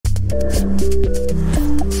Hi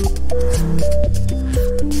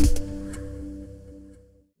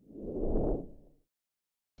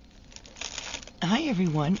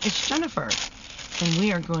everyone, it's Jennifer, and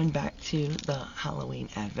we are going back to the Halloween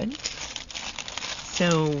Advent.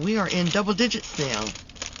 So we are in double digits now.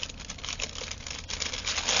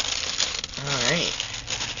 Alright,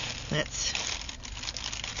 let's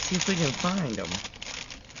see if we can find them.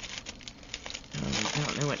 I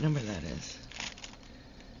don't know what number that is.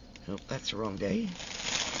 Oh, that's the wrong day.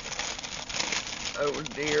 Oh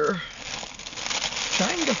dear.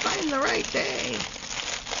 Trying to find the right day.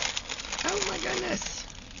 Oh my goodness.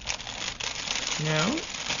 No.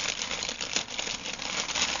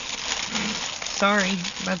 Sorry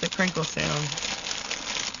about the crinkle sound.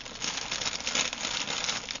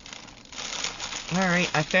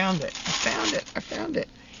 Alright, I found it. I found it.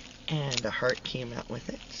 And a heart came out with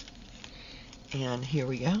it. And here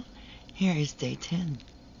we go. Here is day 10.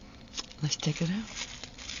 Let's check it out.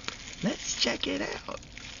 Let's check it out.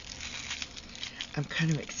 I'm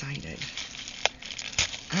kind of excited.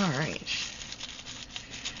 Alright.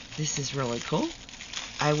 This is really cool.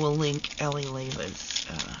 I will link Ellie Lava's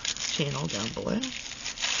channel down below,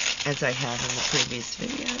 as I have in the previous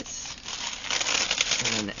videos.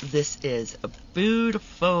 And this is a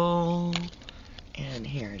beautiful, and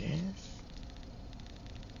here it is.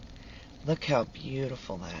 Look how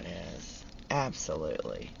beautiful that is.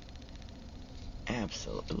 Absolutely.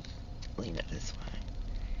 Absolutely. Lean it this way.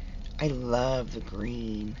 I love the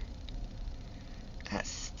green. That's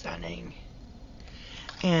stunning.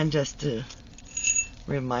 And just a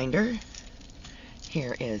reminder,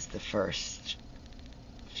 here is the first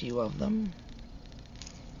few of them.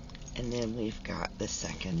 And then we've got the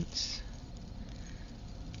second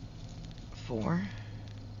 4.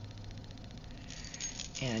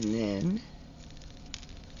 And then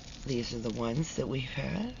these are the ones that we've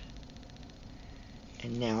had.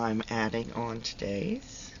 And now I'm adding on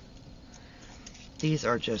today's. These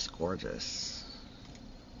are just gorgeous.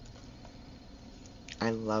 I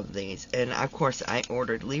love these. And of course I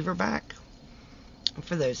ordered lever back.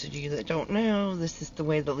 For those of you that don't know, this is the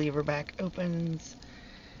way the lever back opens.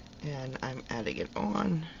 And I'm adding it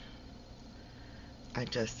on. I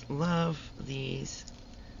just love these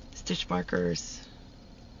stitch markers.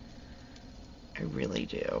 I really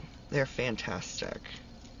do. They're fantastic.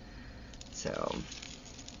 So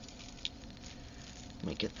let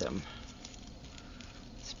me get them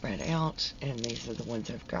spread out, and these are the ones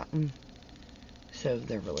I've gotten. So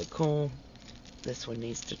they're really cool. This one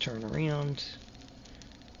needs to turn around,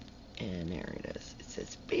 and there it is. It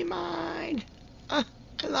says, "Be mine." Ah,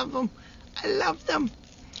 I love them. I love them.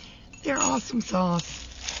 They're awesome sauce.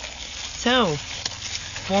 So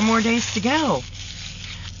 4 more days to go.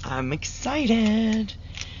 I'm excited.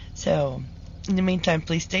 So in the meantime,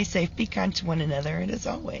 please stay safe, be kind to one another, and as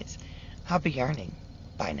always, happy yarning.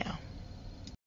 Bye now.